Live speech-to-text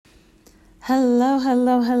Hello,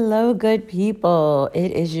 hello, hello, good people. It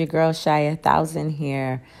is your girl, Shia 1000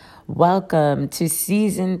 here. Welcome to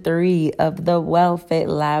season 3 of the Well Fit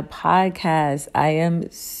Lab podcast. I am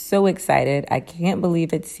so excited. I can't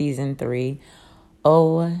believe it's season 3.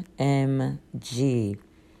 OMG.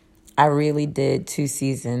 I really did 2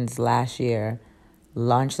 seasons last year.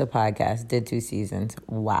 Launched the podcast, did 2 seasons.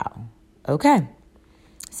 Wow. Okay.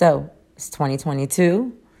 So it's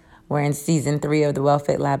 2022. We're in season 3 of the Well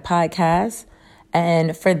Fit Lab podcast.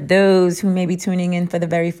 And for those who may be tuning in for the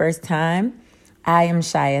very first time, I am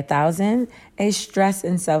Shia 1000, a stress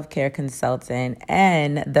and self-care consultant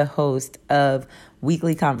and the host of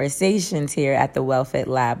weekly conversations here at the Well Fit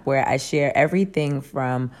Lab, where I share everything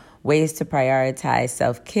from ways to prioritize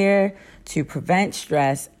self-care, to prevent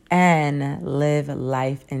stress, and live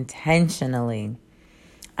life intentionally.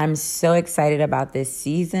 I'm so excited about this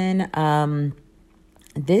season.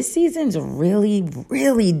 This season's really,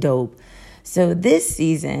 really dope. So this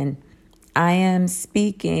season, I am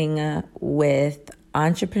speaking with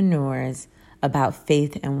entrepreneurs about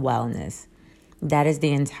faith and wellness. That is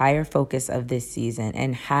the entire focus of this season,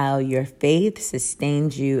 and how your faith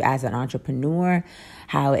sustains you as an entrepreneur,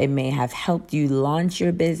 how it may have helped you launch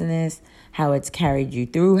your business, how it's carried you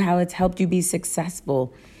through, how it's helped you be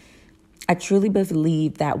successful. I truly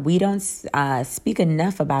believe that we don't speak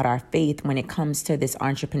enough about our faith when it comes to this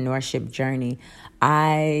entrepreneurship journey.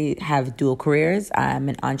 I have dual careers. I'm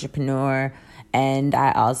an entrepreneur, and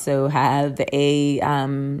I also have a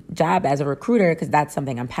job as a recruiter because that's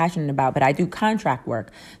something I'm passionate about, but I do contract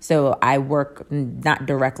work. So I work not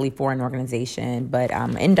directly for an organization, but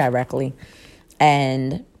indirectly.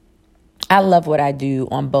 And I love what I do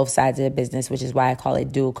on both sides of the business, which is why I call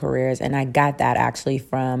it dual careers. And I got that actually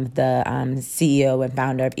from the CEO and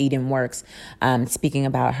founder of Eden Works, speaking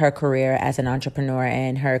about her career as an entrepreneur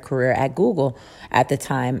and her career at Google at the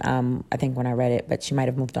time. I think when I read it, but she might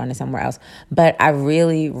have moved on to somewhere else. But I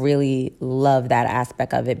really, really love that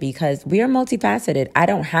aspect of it because we are multifaceted. I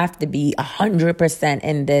don't have to be 100%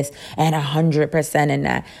 in this and 100% in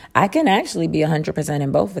that. I can actually be 100%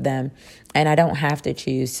 in both of them. And I don't have to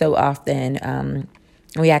choose. So often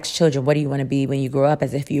we ask children, what do you want to be when you grow up?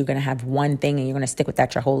 As if you're going to have one thing and you're going to stick with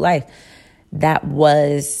that your whole life. That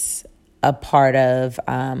was a part of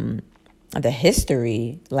the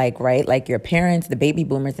history, right? Like your parents, the baby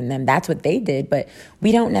boomers and them, that's what they did. But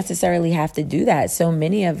we don't necessarily have to do that. So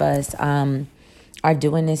many of us are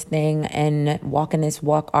doing this thing and walking this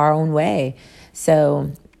walk our own way.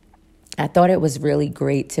 So I thought it was really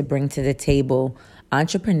great to bring to the table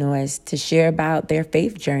entrepreneurs to share about their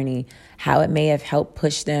faith journey, how it may have helped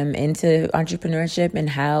push them into entrepreneurship and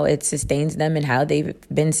how it sustains them and how they've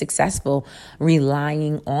been successful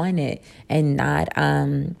relying on it and not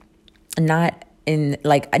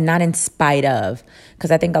in spite of. Because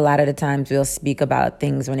I think a lot of the times we'll speak about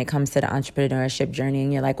things when it comes to the entrepreneurship journey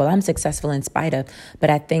and you're like, well, I'm successful in spite of. But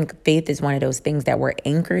I think faith is one of those things that we're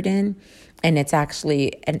anchored in, and it's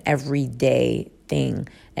actually an everyday thing.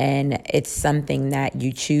 And it's something that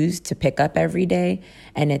you choose to pick up every day.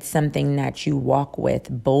 And it's something that you walk with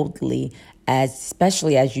boldly,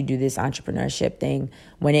 especially as you do this entrepreneurship thing.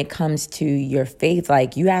 When it comes to your faith,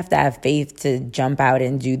 like you have to have faith to jump out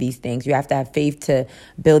and do these things. You have to have faith to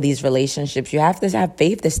build these relationships. You have to have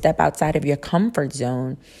faith to step outside of your comfort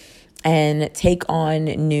zone and take on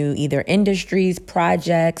new either industries,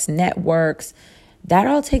 projects, networks. That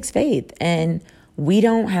all takes faith. And we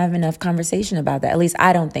don't have enough conversation about that. At least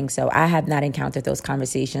I don't think so. I have not encountered those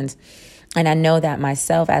conversations. And I know that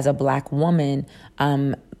myself as a Black woman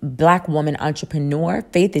entrepreneur,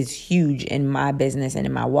 faith is huge in my business and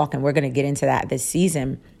in my walk. And we're going to get into that this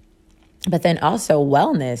season. But then also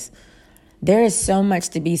wellness. There is so much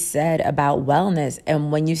to be said about wellness.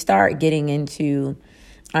 And when you start getting into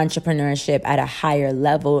entrepreneurship at a higher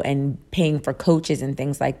level and paying for coaches and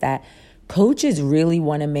things like that, coaches really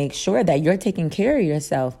want to make sure that you're taking care of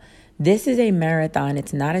yourself. This is a marathon.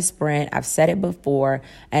 It's not a sprint. I've said it before.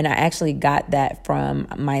 And I actually got that from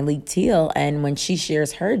Myleik Teal. And when she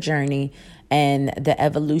shares her journey and the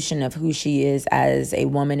evolution of who she is as a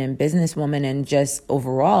woman and businesswoman and just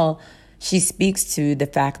overall, she speaks to the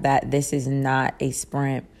fact that this is not a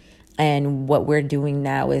sprint. And what we're doing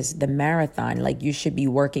now is the marathon. Like you should be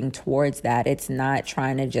working towards that. It's not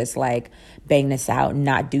trying to just like bang this out,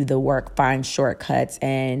 not do the work, find shortcuts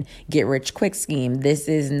and get rich quick scheme. This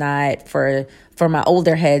is not for my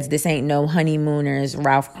older heads. This ain't no honeymooners,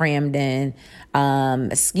 Ralph Cramden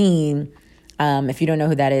scheme. If you don't know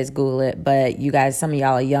who that is, Google it. But you guys, some of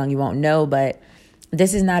y'all are young, you won't know. But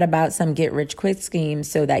this is not about some get rich quick scheme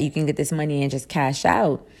so that you can get this money and just cash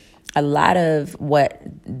out. a lot of what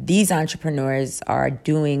these entrepreneurs are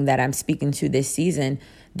doing that I'm speaking to this season,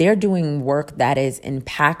 they're doing work that is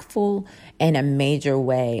impactful in a major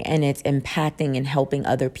way, and it's impacting and helping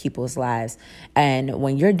other people's lives. And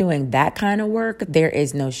when you're doing that kind of work, there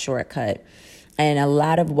is no shortcut. And a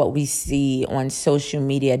lot of what we see on social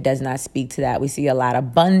media does not speak to that. We see a lot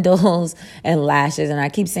of bundles and lashes. And I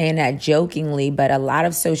keep saying that jokingly, but a lot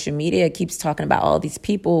of social media keeps talking about all these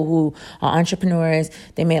people who are entrepreneurs.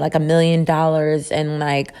 They made like $1 million in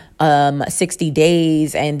like 60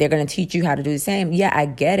 days, and they're going to teach you how to do the same. Yeah, I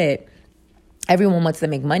get it. Everyone wants to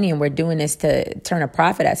make money, and we're doing this to turn a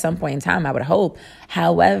profit at some point in time, I would hope.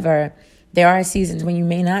 However, there are seasons when you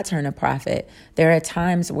may not turn a profit. There are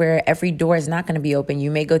times where every door is not going to be open. You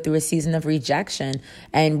may go through a season of rejection.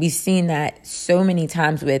 And we've seen that so many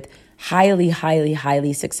times with highly, highly,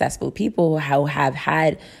 highly successful people who have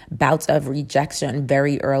had bouts of rejection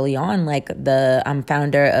very early on, like the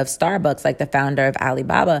founder of Starbucks, like the founder of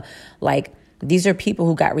Alibaba. Like, these are people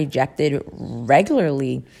who got rejected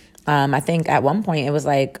regularly. I think at one point it was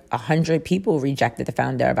like 100 people rejected the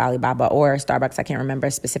founder of Alibaba or Starbucks. I can't remember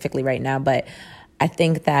specifically right now, but I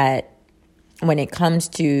think that when it comes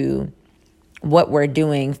to what we're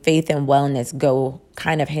doing, faith and wellness go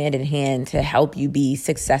kind of hand in hand to help you be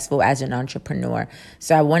successful as an entrepreneur.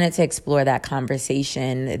 So I wanted to explore that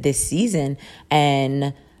conversation this season,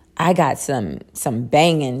 and I got some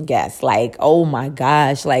banging guests. Like, oh my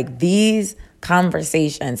gosh, like these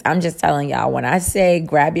conversations. I'm just telling y'all, when I say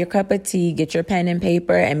grab your cup of tea, get your pen and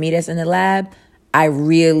paper, and meet us in the lab, I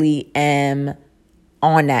really am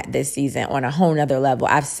on that this season on a whole nother level.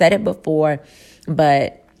 I've said it before,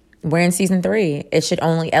 but we're in season 3. It should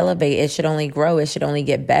only elevate. It should only grow. It should only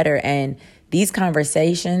get better. And these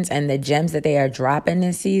conversations and the gems that they are dropping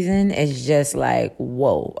this season is just like,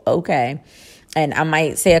 whoa, okay. And I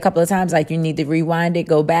might say a couple of times, like, you need to rewind it,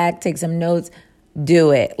 go back, take some notes,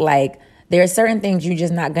 do it. Like, there are certain things you're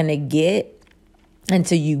just not going to get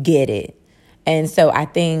until you get it. And so I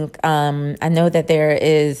think, I know that there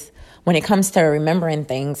is, when it comes to remembering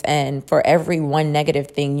things, and for every one negative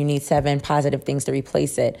thing, you need 7 positive things to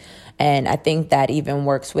replace it. And I think that even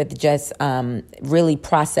works with just really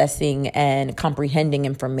processing and comprehending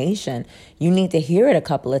information. You need to hear it a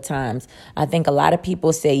couple of times. I think a lot of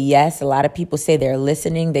people say yes. A lot of people say they're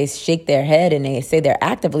listening. They shake their head and they say they're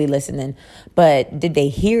actively listening. But did they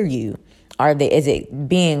hear you? Is it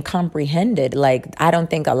being comprehended? Like, I don't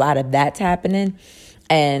think a lot of that's happening.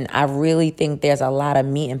 And I really think there's a lot of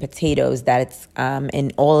meat and potatoes that's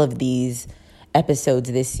in all of these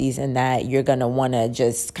episodes this season that you're going to want to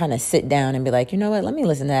just kind of sit down and be like, you know what, let me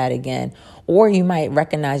listen to that again. Or you might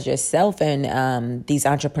recognize yourself in these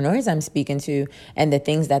entrepreneurs I'm speaking to and the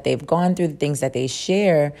things that they've gone through, the things that they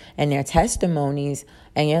share and their testimonies.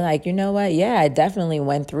 And you're like, you know what? Yeah, I definitely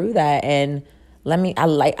went through that. And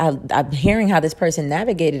I'm hearing how this person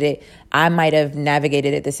navigated it. I might have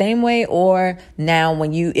navigated it the same way. Or now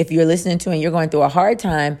if you're listening to and you're going through a hard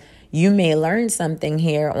time, you may learn something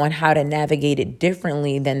here on how to navigate it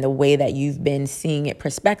differently than the way that you've been seeing it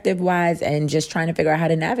perspective wise and just trying to figure out how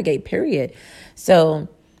to navigate, period. So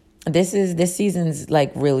this season's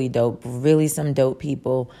like really dope, really some dope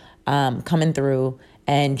people coming through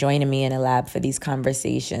and joining me in a lab for these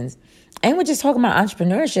conversations. And we're just talking about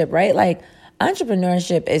entrepreneurship, right? Like,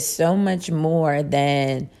 entrepreneurship is so much more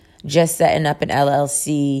than just setting up an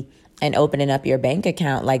LLC and opening up your bank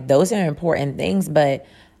account. Like, those are important things, but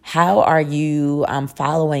how are you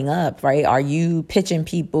following up, right? Are you pitching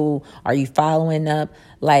people? Are you following up?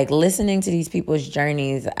 Like, listening to these people's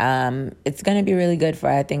journeys, it's going to be really good for,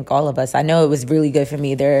 I think, all of us. I know it was really good for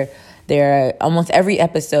me. There, almost every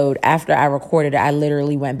episode after I recorded it, I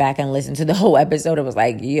literally went back and listened to the whole episode. It was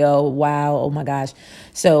like, yo, wow, oh my gosh.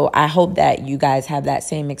 So I hope that you guys have that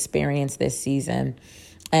same experience this season.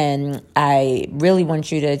 And I really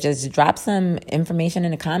want you to just drop some information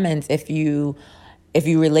in the comments if you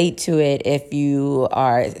relate to it, if you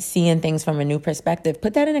are seeing things from a new perspective.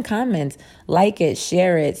 Put that in the comments. Like it,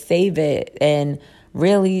 share it, save it, and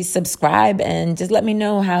really subscribe, and just let me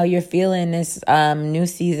know how you're feeling this new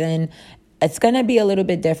season. It's going to be a little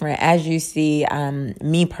bit different. As you see,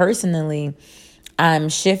 me personally, I'm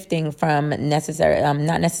shifting from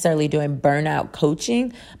not necessarily doing burnout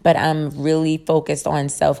coaching, but I'm really focused on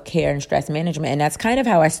self-care and stress management. And that's kind of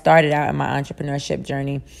how I started out in my entrepreneurship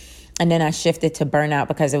journey. And then I shifted to burnout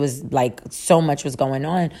because it was like so much was going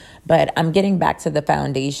on. But I'm getting back to the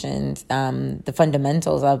foundations, the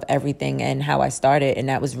fundamentals of everything and how I started. And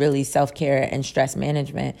that was really self-care and stress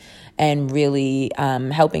management, and really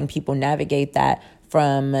helping people navigate that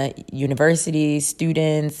from universities,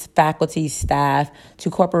 students, faculty, staff, to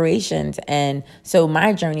corporations. And so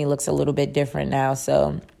my journey looks a little bit different now.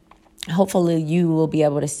 So hopefully you will be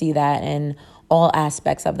able to see that in all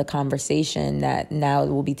aspects of the conversation that now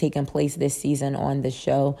will be taking place this season on the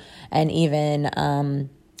show, and even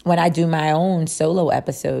when I do my own solo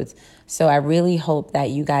episodes. So I really hope that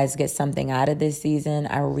you guys get something out of this season.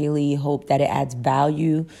 I really hope that it adds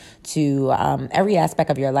value to every aspect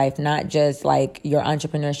of your life, not just like your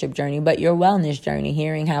entrepreneurship journey, but your wellness journey,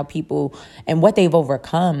 hearing how people and what they've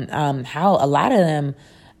overcome, how a lot of them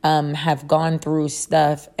have gone through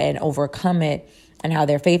stuff and overcome it, and how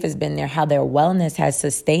their faith has been there, how their wellness has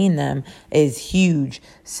sustained them is huge.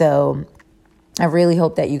 So I really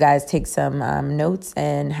hope that you guys take some notes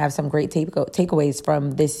and have some great takeaways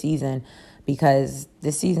from this season, because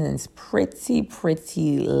this season is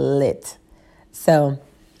pretty lit. So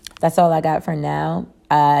that's all I got for now.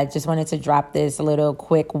 I just wanted to drop this little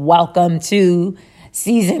quick welcome to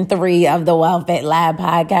season 3 of the Well Fit Lab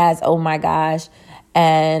podcast. Oh my gosh.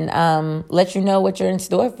 And let you know what you're in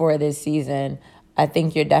store for this season. I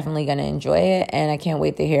think you're definitely going to enjoy it, and I can't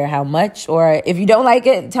wait to hear how much. Or if you don't like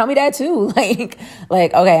it, tell me that too. Like,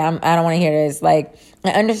 okay, I don't want to hear this. Like,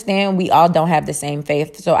 I understand we all don't have the same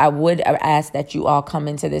faith, so I would ask that you all come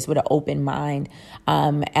into this with an open mind.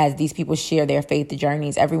 As these people share their faith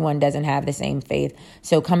journeys, everyone doesn't have the same faith,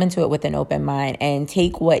 so come into it with an open mind and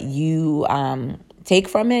take what you take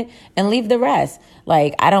from it and leave the rest.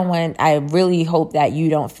 Like, I really hope that you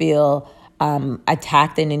don't feel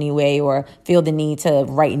attacked in any way or feel the need to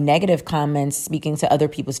write negative comments speaking to other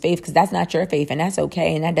people's faith, because that's not your faith, and that's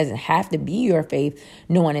okay, and that doesn't have to be your faith.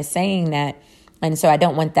 No one is saying that. And so I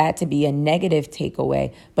don't want that to be a negative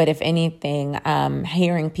takeaway. But if anything,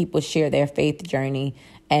 hearing people share their faith journey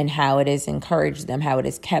and how it has encouraged them, how it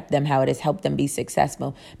has kept them, how it has helped them be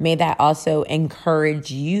successful, may that also encourage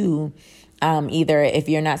you. Either if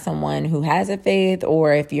you're not someone who has a faith,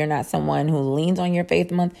 or if you're not someone who leans on your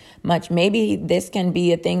faith much, maybe this can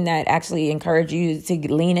be a thing that actually encourages you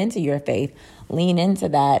to lean into your faith, lean into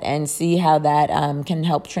that, and see how that can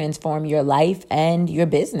help transform your life and your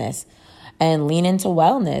business. And lean into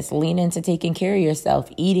wellness, lean into taking care of yourself,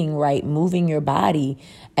 eating right, moving your body,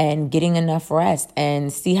 and getting enough rest,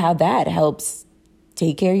 and see how that helps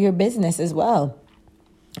take care of your business as well.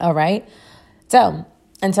 All right. So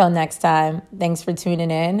until next time, thanks for tuning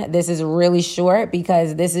in. This is really short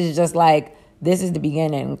because this is the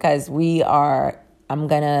beginning, because I'm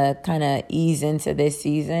going to kind of ease into this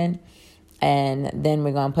season, and then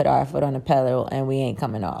we're going to put our foot on the pedal and we ain't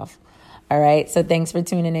coming off. All right. So thanks for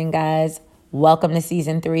tuning in, guys. Welcome to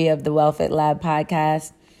season 3 of the Well Fit Lab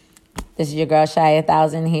podcast. This is your girl, Shy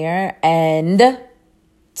 1000 here, and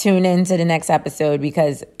tune in to the next episode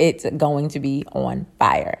because it's going to be on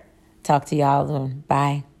fire. Talk to y'all soon.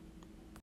 Bye.